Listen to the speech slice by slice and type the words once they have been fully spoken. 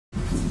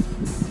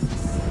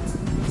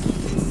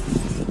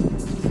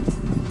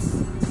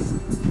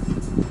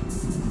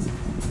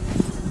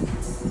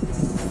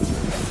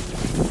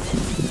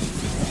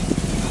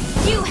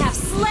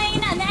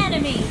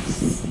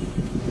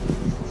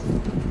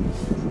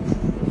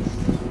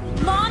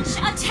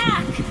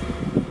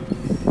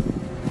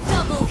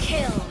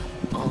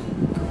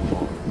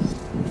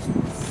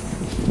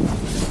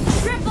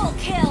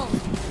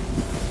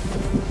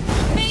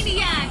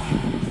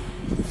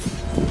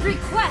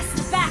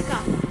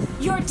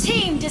Your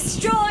team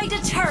destroyed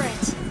a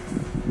turret!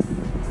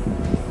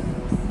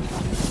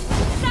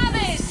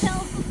 Savage!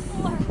 Tells the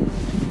floor.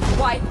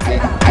 Wiped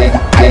out.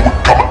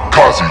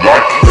 Kamikaze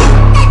like.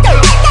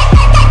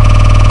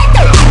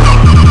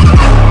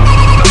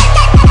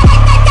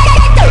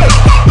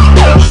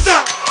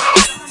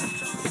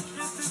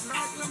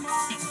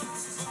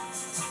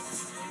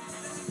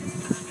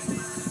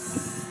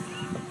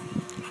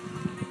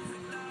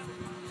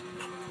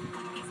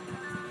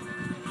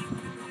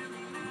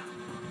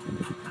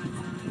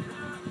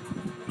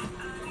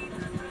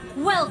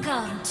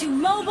 Welcome to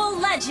Mobile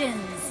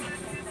Legends!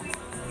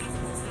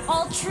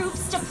 All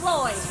troops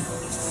deployed!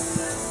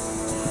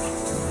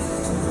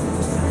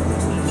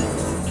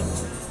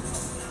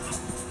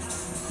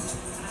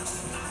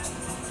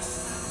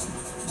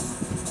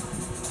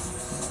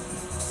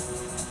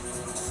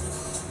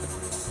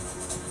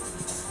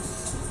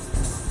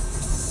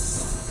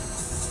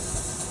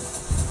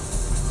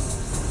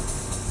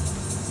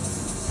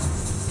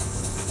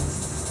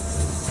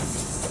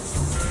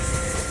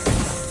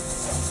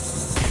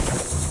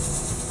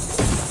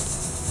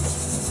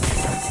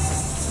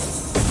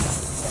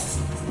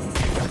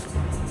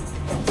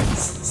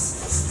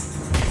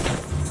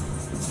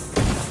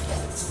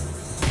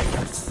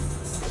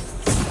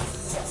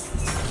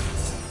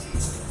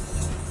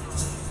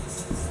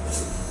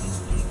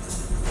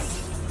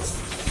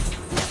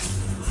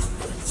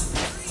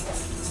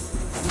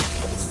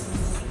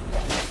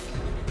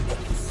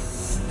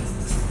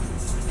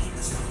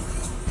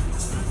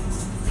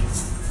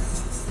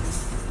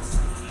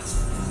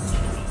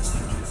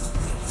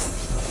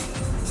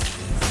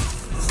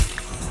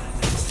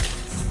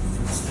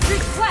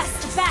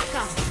 Request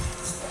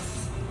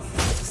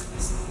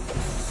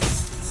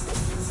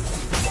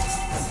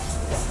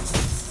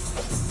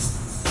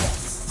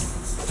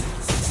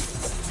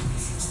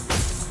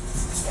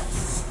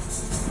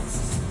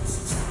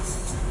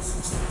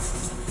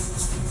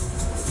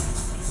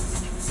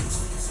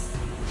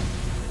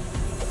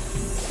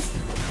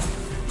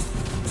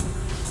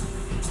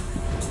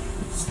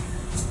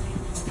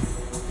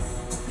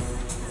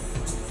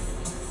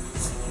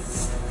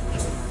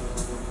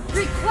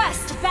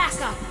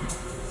backup!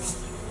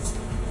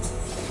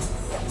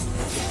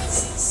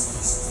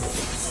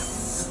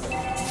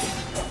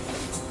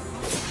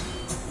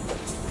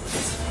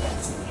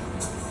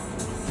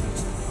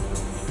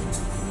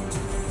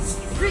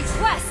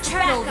 Request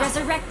turtle backup.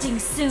 Resurrecting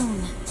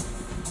soon.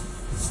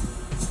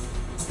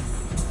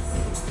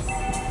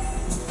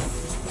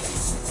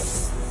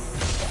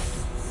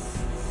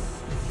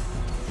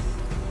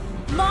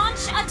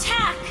 Launch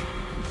attack!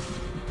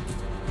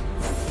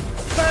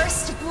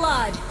 First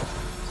blood.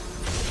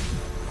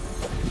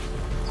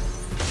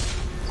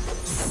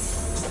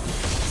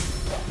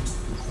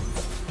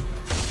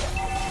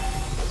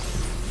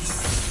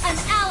 An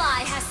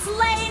ally has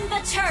slain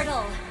the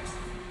turtle.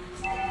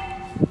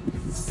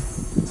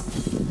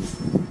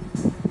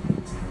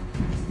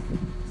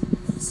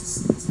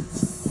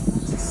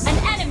 An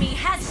enemy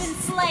has been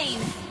slain.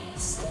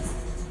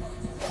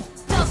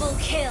 Double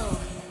kill.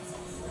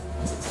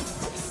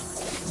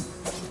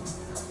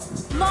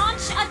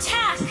 Launch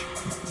attack!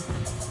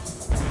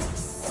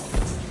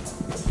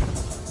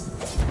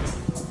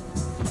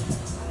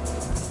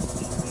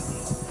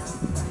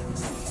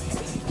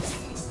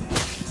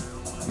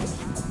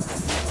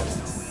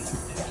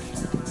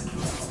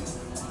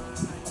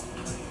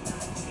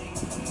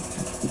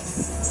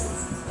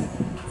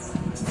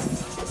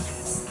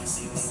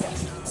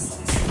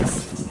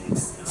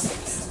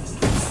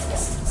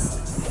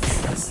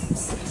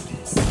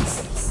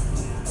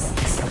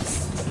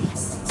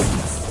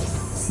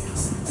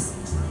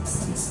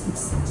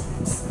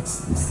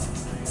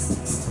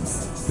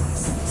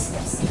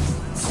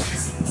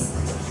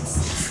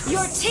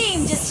 Your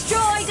team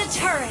destroyed a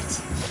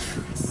turret!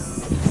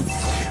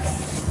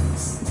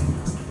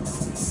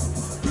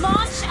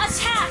 Launch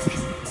attack!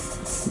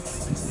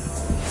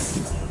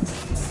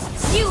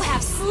 You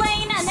have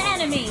slain an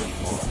enemy!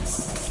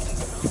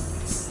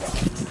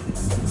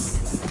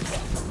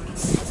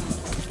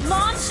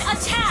 Launch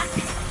attack!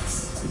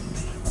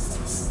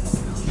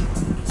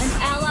 An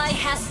ally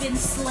has been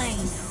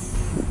slain.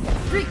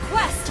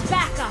 Request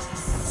backup!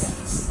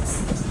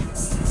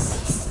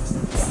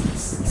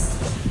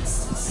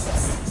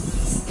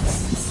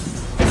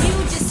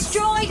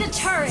 Destroyed a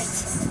turret!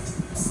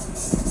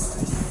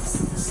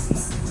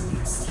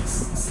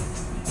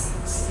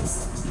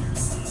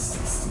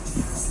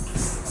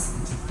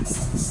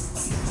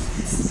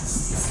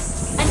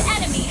 An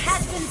enemy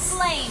has been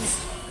slain!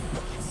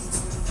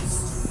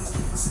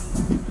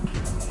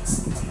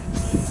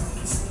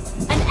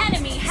 An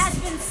enemy has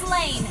been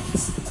slain!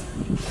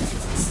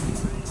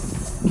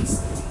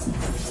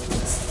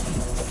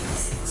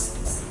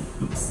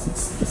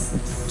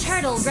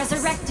 Turtle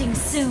resurrecting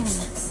soon!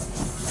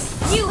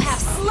 You have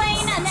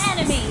slain an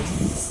enemy!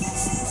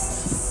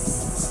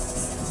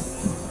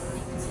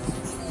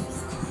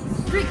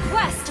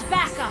 Request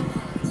backup!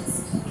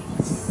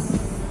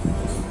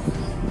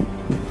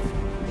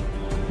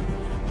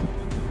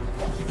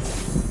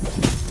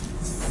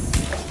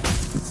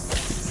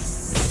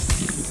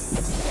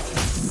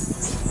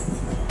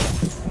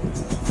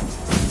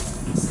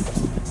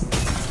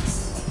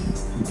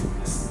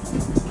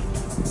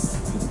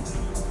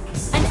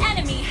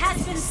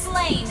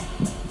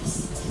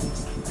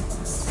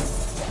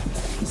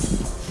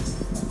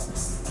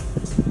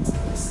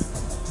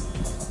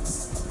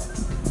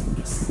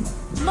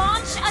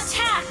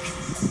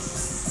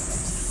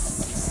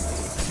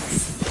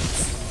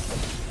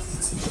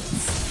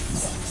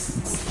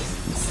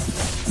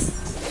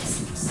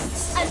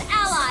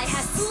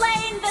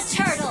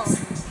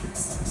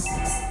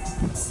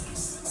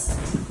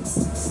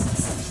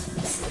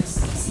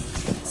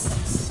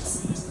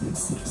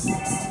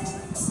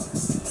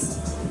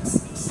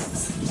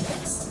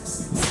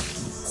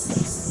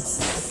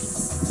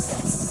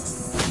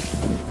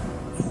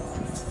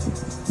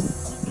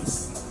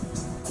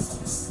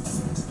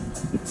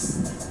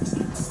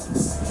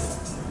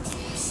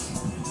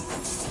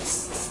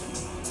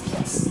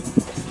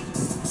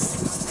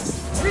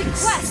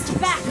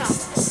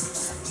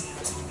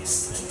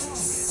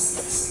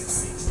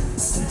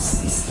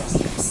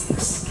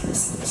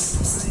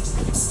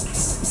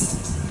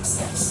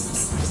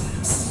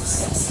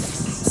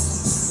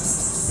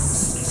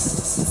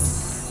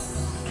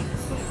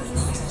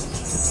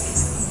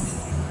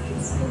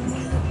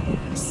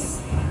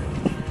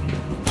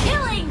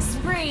 Killing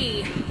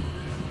spree!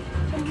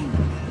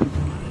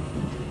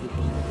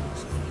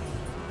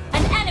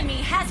 An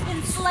enemy has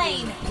been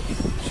slain!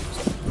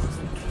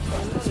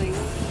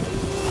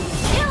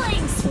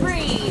 Killing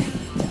spree!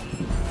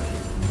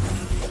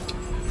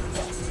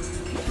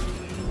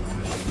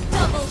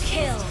 Double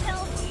kill!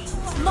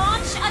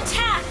 Launch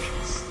attack!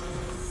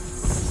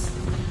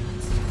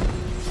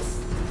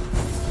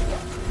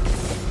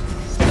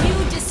 You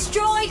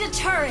destroyed a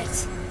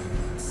turret!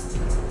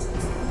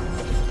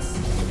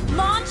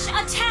 Launch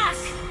attack!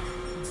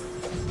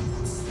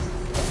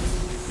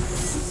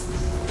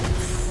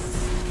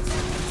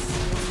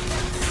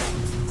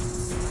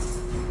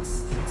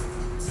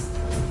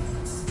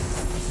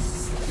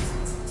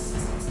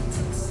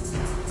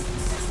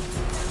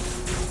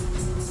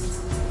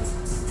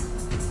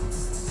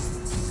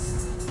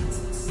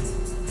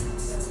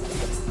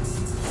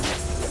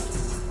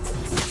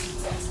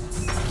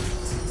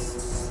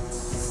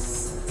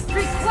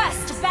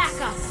 Request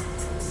backup!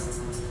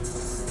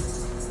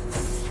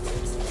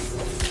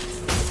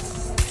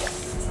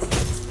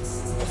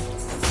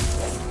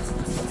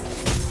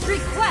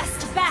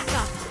 Request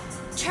backup!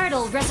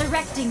 Turtle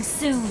resurrecting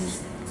soon.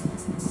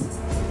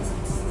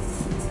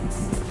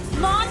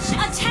 Launch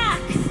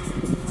attack!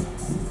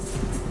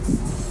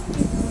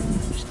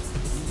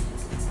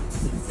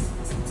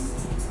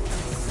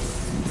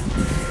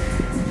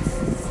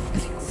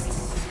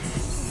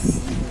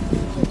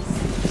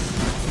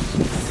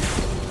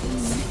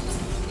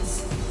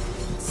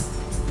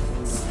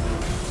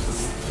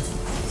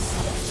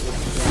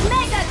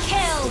 Mega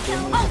kill!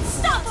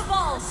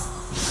 Unstoppable!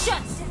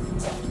 Shut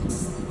down!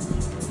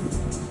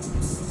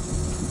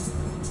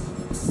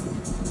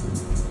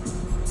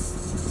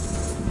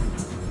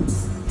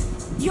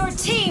 Your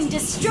team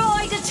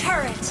destroyed a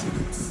turret!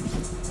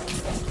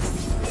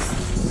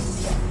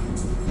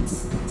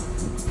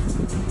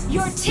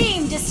 Your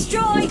team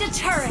destroyed a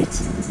turret!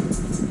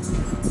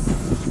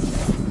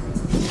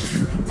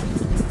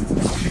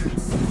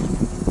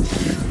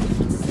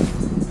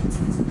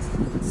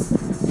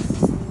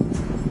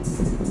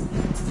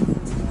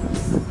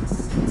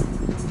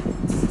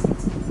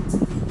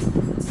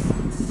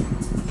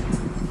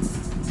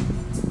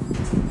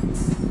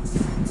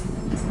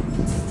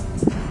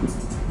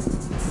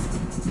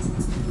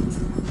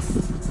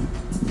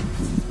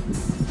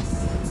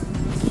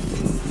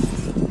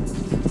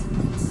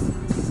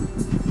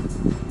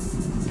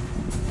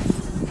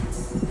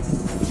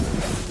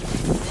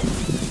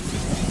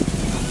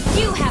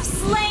 You have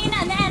slain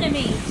an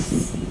enemy!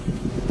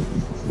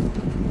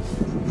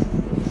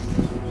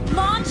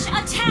 Launch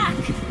attack!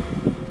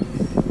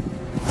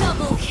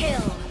 Double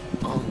kill!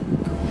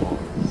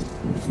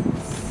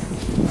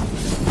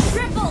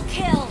 Triple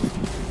kill!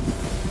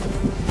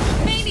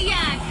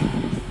 Maniac!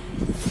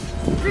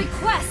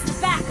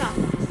 Request backup!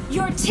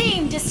 Your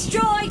team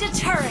destroyed a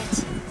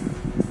turret!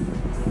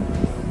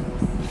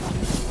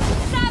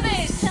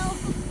 Savage! Killed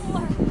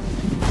before!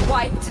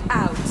 Wiped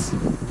out.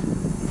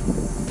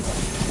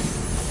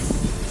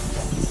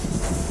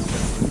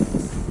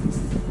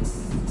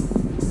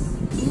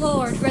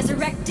 Lord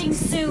resurrecting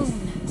soon!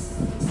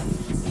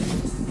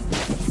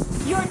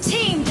 Your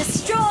team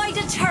destroyed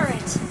a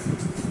turret!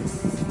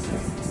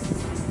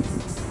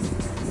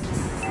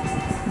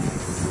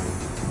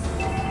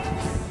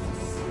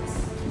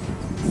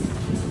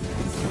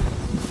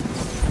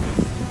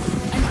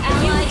 An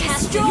ally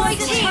has destroyed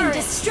a turret!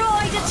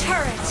 Destroyed a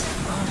turret!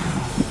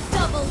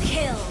 Double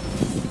kill!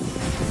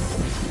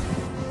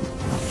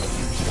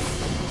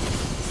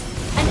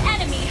 An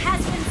enemy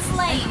has been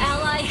slain! An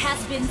ally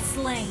has been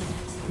slain!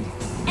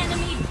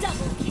 Enemy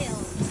double kill!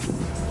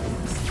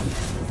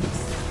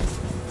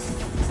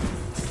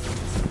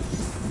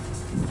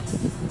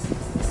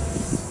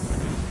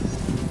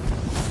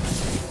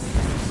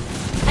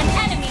 An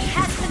enemy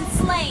has been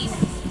slain!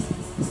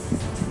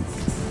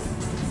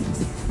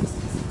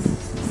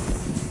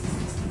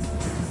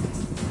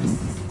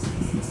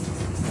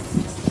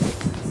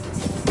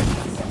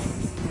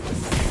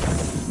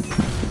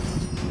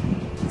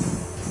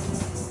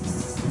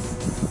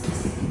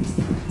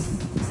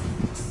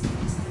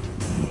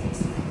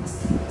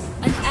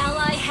 An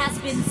ally has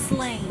been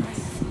slain.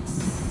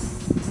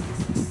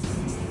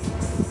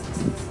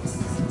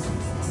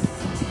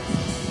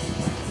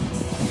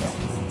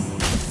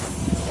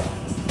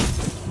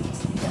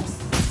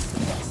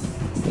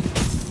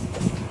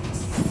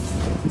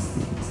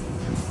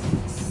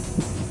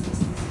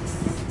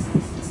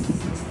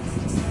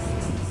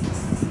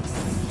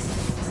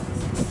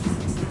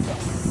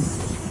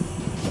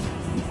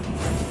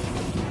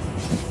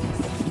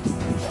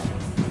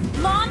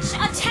 Launch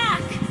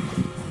attack!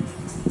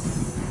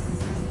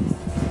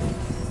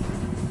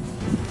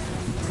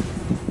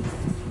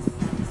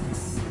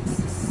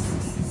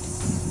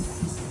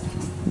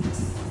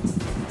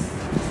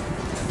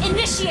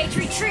 Initiate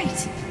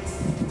retreat!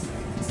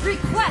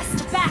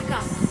 Request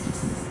backup!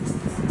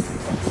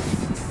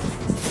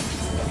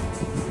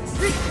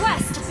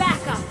 Request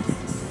backup!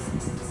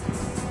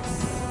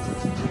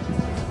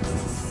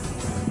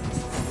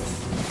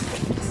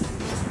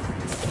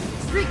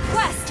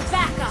 Request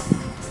backup.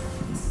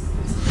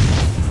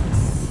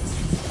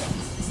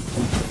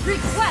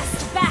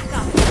 Request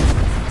backup.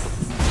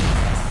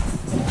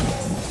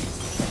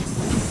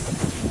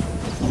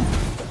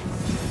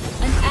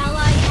 An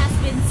ally has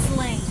been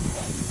slain.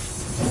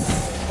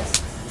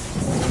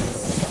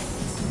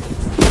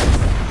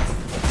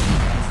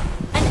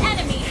 An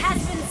enemy has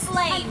been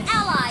slain. An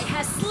ally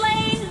has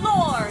slain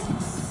Lord.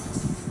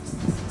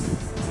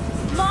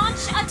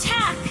 Launch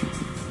attack.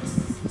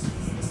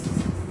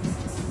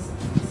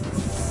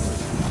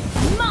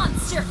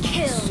 Monster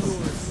kill.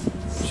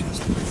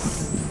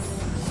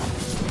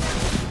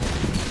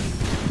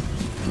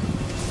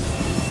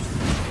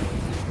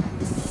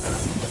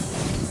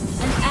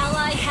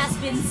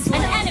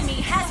 An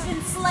enemy has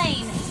been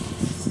slain.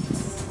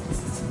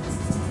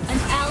 An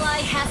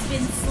ally has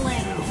been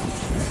slain.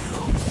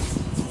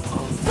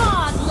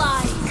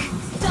 Godlike!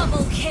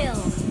 Double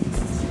kill.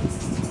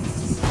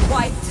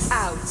 Wiped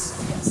out.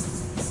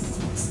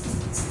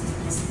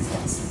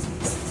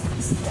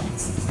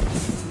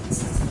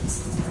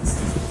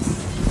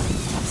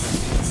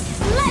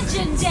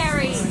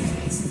 Legendary!